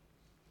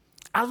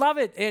 I love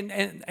it.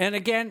 And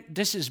again,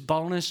 this is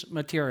bonus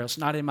material. It's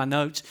not in my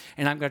notes,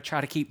 and I'm going to try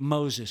to keep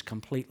Moses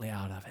completely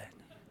out of it.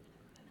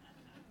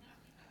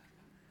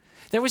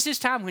 There was this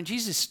time when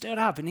Jesus stood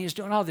up and he was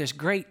doing all this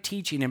great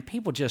teaching, and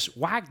people just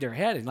wagged their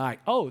head and like,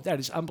 oh, that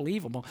is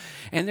unbelievable.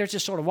 And they're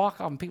just sort of walk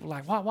off, and people are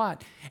like,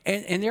 what?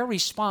 And their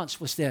response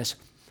was this: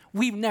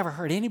 we've never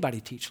heard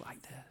anybody teach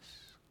like this.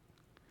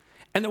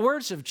 And the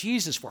words of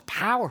Jesus were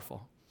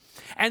powerful.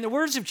 And the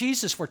words of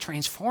Jesus were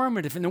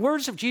transformative. And the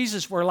words of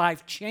Jesus were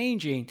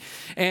life-changing.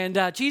 And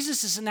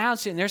Jesus is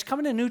announcing there's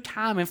coming a new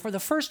time. And for the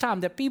first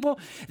time, that people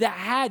that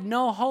had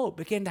no hope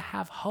begin to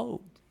have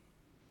hope.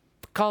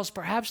 Because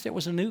perhaps there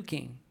was a new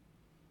king.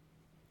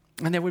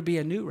 And there would be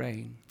a new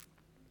reign.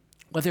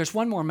 But there's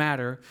one more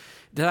matter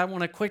that I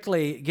want to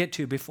quickly get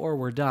to before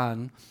we're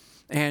done.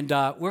 And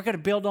we're going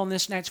to build on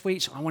this next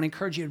week, so I want to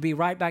encourage you to be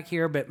right back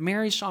here. But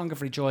Mary's song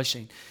of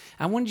rejoicing,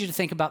 I wanted you to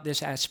think about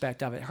this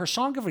aspect of it. Her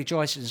song of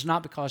rejoicing is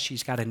not because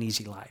she's got an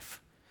easy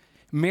life.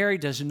 Mary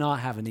does not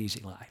have an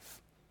easy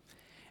life.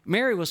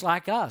 Mary was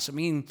like us. I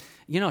mean,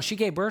 she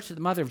gave birth to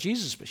the mother of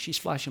Jesus, but she's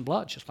flesh and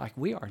blood, just like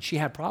we are. And she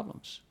had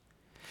problems.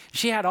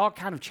 She had all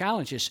kinds of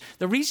challenges.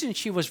 The reason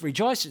she was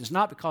rejoicing is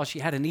not because she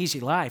had an easy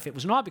life. It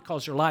was not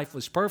because her life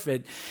was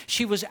perfect.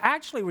 She was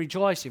actually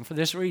rejoicing for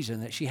this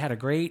reason, that she had a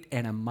great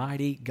and a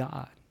mighty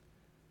God.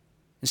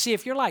 And see,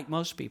 if you're like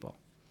most people,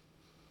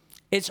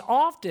 it's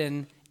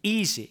often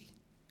easy.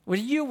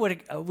 Would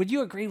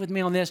you agree with me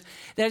on this?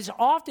 That it's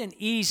often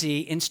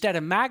easy, instead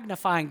of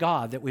magnifying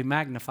God, that we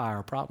magnify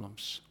our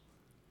problems.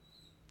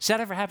 Has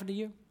that ever happened to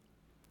you?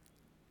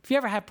 Have you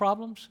ever had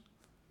problems?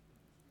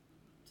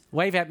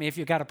 Wave at me if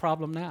you've got a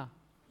problem now.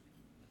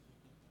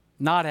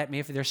 Nod at me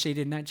if they're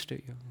seated next to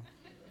you.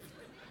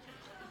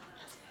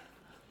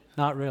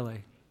 Not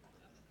really.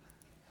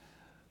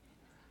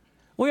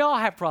 We all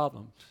have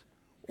problems.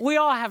 We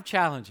all have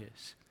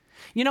challenges.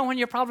 When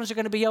your problems are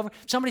going to be over,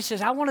 somebody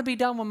says, I want to be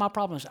done with my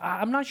problems.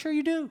 I'm not sure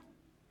you do.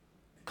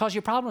 Because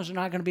your problems are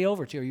not going to be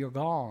over till you're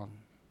gone,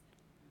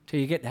 till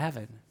you get to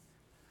heaven.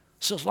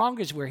 So as long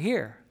as we're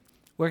here,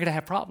 we're going to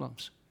have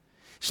problems.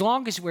 As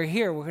long as we're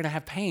here, we're going to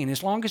have pain.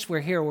 As long as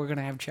we're here, we're going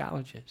to have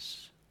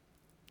challenges.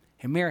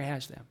 And Mary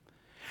has them.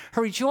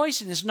 Her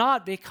rejoicing is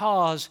not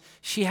because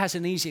she has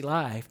an easy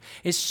life.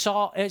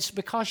 It's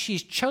because she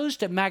chose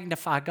to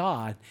magnify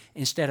God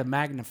instead of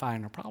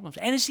magnifying her problems.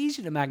 And it's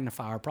easy to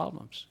magnify our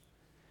problems.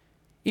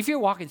 If you're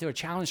walking through a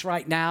challenge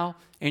right now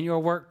in your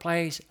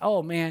workplace,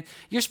 oh man,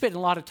 you're spending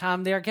a lot of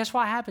time there. Guess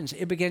what happens?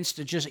 It begins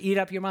to just eat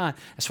up your mind.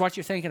 That's what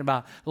you're thinking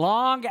about.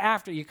 Long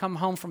after you come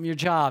home from your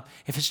job,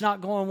 if it's not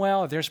going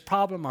well, if there's a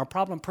problem or a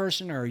problem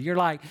person, or you're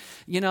like,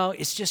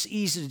 it's just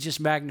easy to just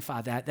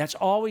magnify that. That's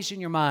always in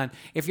your mind.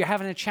 If you're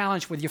having a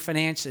challenge with your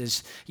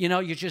finances,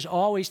 you're just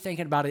always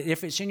thinking about it.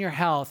 If it's in your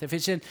health, if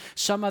it's in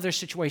some other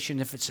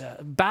situation, if it's a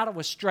battle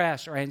with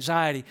stress or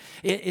anxiety,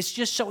 it's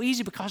just so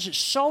easy because it's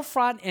so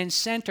front and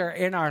center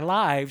in our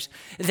lives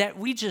that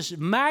we just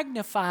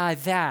magnify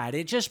that.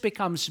 It just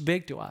becomes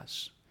big to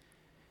us.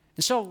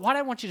 And so what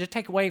I want you to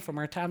take away from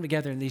our time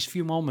together in these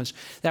few moments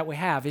that we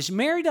have is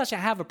Mary doesn't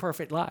have a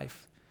perfect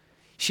life.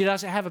 She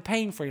doesn't have a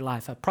pain-free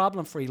life, a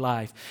problem-free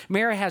life.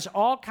 Mary has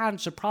all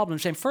kinds of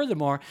problems. And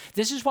furthermore,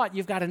 this is what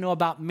you've got to know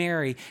about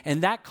Mary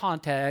in that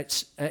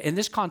context, in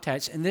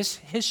this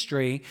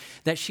history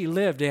that she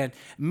lived in.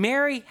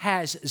 Mary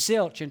has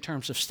zilch in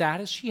terms of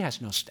status. She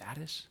has no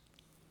status.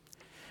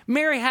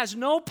 Mary has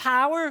no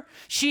power.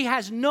 She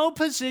has no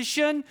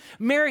position.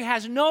 Mary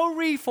has no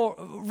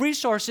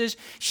resources.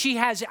 She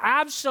has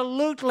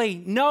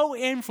absolutely no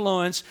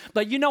influence.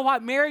 But you know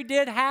what Mary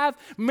did have?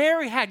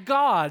 Mary had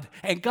God,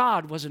 and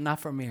God was enough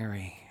for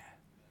Mary.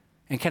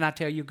 And can I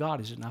tell you, God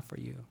is enough for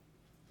you?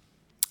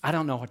 I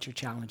don't know what your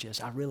challenge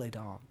is. I really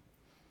don't.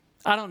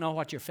 I don't know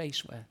what you're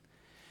faced with.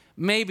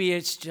 Maybe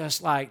it's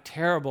just like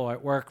terrible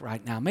at work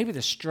right now. Maybe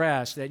the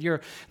stress that you're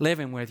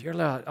living with, you're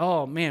like,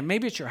 oh man,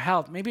 maybe it's your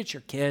health, maybe it's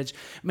your kids,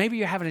 maybe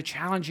you're having a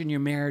challenge in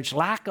your marriage,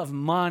 lack of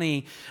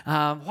money,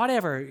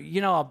 whatever,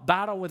 a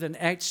battle with an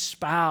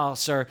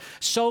ex-spouse or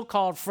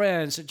so-called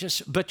friends that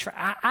just betray.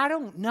 I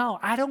don't know.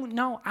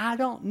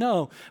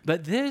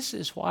 But this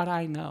is what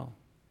I know,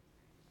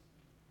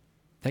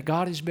 that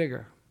God is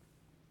bigger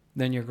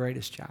than your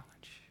greatest challenge.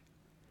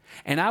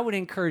 And I would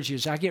encourage you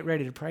as I get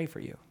ready to pray for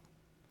you,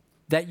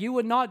 that you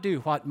would not do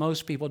what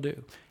most people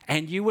do,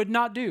 and you would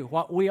not do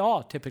what we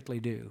all typically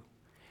do,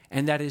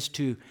 and that is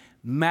to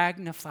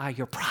magnify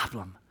your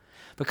problem.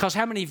 Because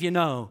how many of you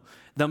know,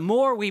 the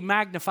more we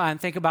magnify and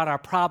think about our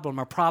problem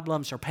or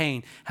problems or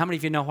pain, how many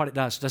of you know what it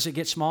does? Does it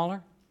get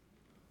smaller?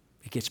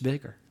 It gets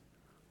bigger.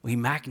 We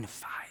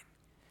magnify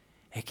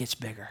it. It gets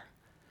bigger.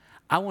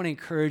 I want to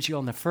encourage you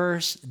on the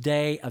first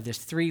day of this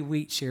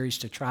 3-week series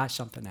to try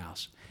something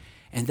else.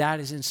 And that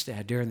is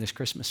instead, during this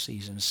Christmas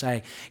season,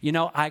 say,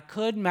 I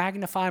could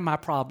magnify my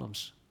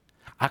problems.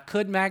 I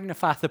could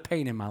magnify the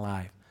pain in my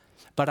life.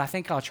 But I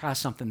think I'll try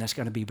something that's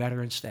going to be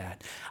better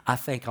instead. I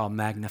think I'll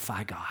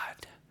magnify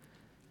God.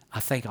 I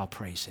think I'll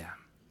praise Him.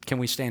 Can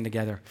we stand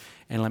together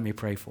and let me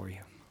pray for you?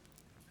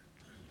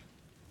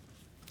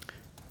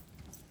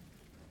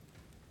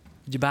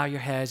 Would you bow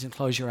your heads and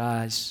close your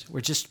eyes?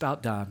 We're just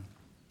about done.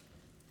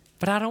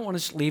 But I don't want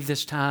us to leave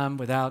this time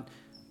without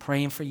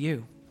praying for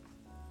you.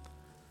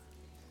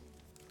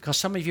 Because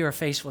some of you are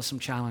faced with some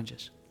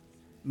challenges.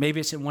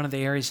 Maybe it's in one of the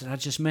areas that I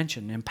just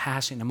mentioned in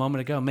passing a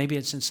moment ago. Maybe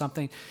it's in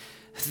something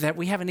that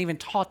we haven't even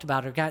talked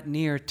about or got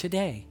near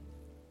today.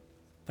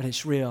 But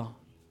it's real,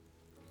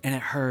 and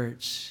it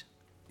hurts,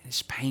 and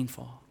it's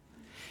painful.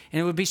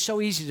 And it would be so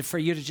easy for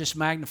you to just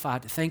magnify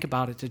it, to think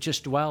about it, to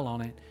just dwell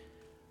on it.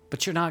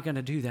 But you're not going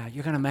to do that.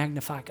 You're going to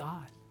magnify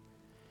God.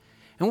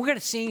 And we're going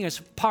to sing as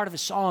part of a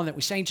song that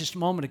we sang just a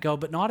moment ago,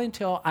 but not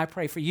until I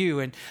pray for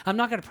you. And I'm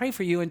not going to pray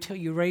for you until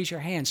you raise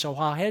your hand. So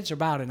while heads are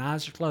bowed and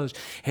eyes are closed,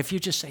 if you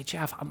just say,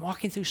 Jeff, I'm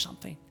walking through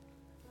something.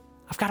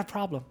 I've got a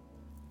problem.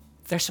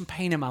 There's some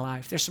pain in my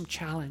life. There's some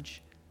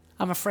challenge.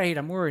 I'm afraid.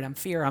 I'm worried. I'm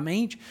fear. I'm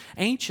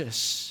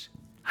anxious.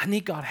 I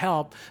need God's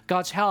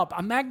help.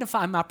 I'm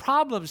magnifying my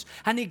problems.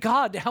 I need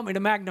God to help me to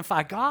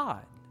magnify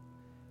God.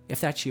 If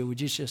that's you, would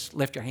you just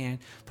lift your hand,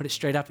 put it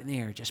straight up in the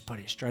air? Just put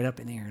it straight up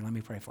in the air and let me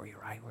pray for you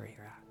right where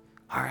you're at.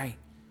 All right.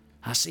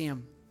 I see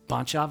them,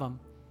 bunch of them.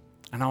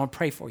 And I want to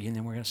pray for you, and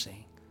then we're going to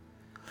sing.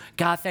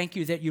 God, thank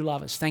you that you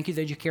love us. Thank you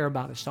that you care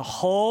about us. The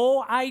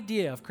whole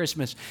idea of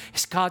Christmas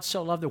is God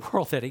so loved the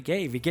world that He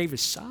gave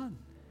His Son.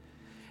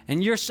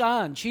 And your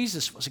Son,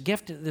 Jesus, was a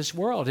gift to this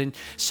world. And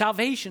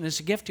salvation is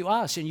a gift to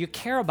us. And you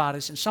care about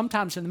us. And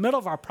sometimes in the middle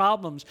of our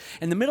problems,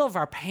 in the middle of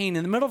our pain,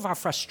 in the middle of our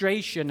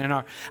frustration and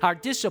our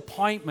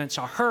disappointments,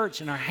 our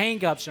hurts and our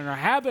hang-ups and our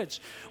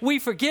habits, we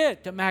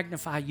forget to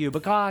magnify you.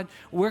 But God,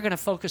 we're going to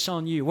focus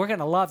on you. We're going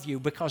to love you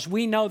because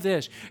we know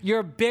this.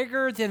 You're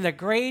bigger than the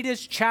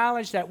greatest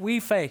challenge that we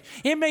face.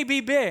 It may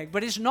be big,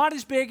 but it's not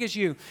as big as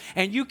you.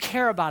 And you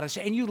care about us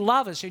and you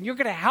love us and you're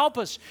going to help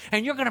us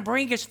and you're going to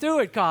bring us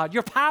through it, God.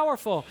 You're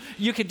powerful.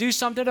 You can do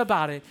something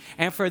about it.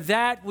 And for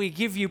that, we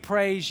give you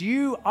praise.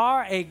 You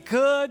are a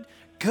good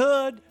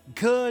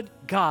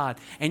God.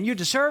 And you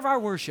deserve our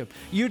worship.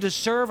 You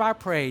deserve our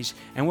praise.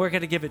 And we're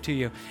going to give it to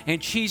you. In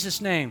Jesus'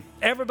 name.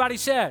 Everybody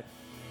said,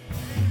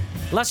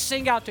 let's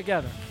sing out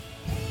together.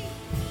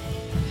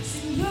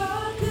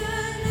 Your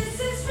goodness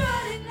is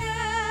running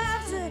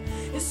after,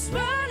 it's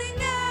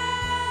running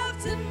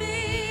after me.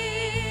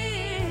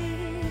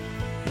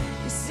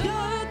 It's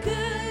your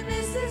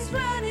goodness is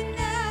running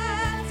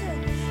after,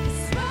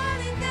 it's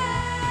running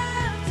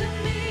after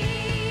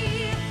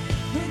me.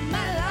 With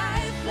my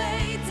life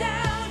laid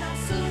down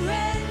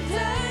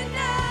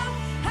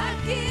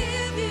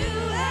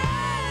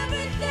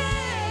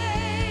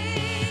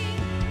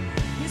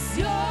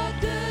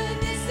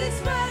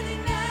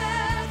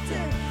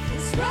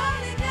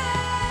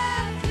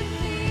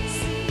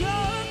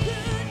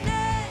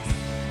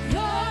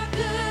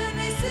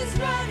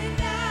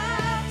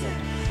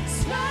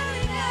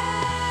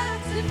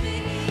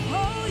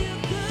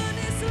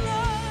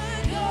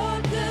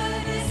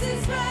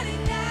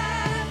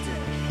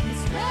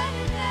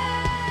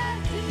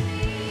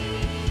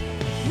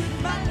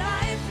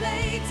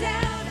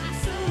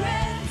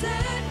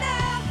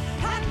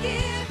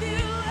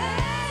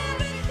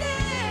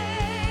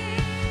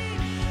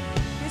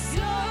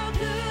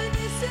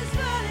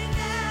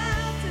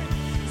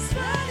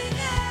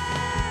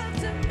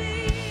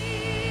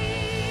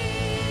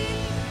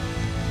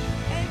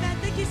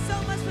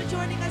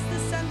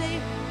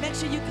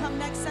sure you come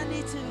next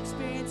Sunday to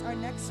experience our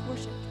next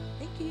worship.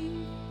 Thank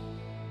you.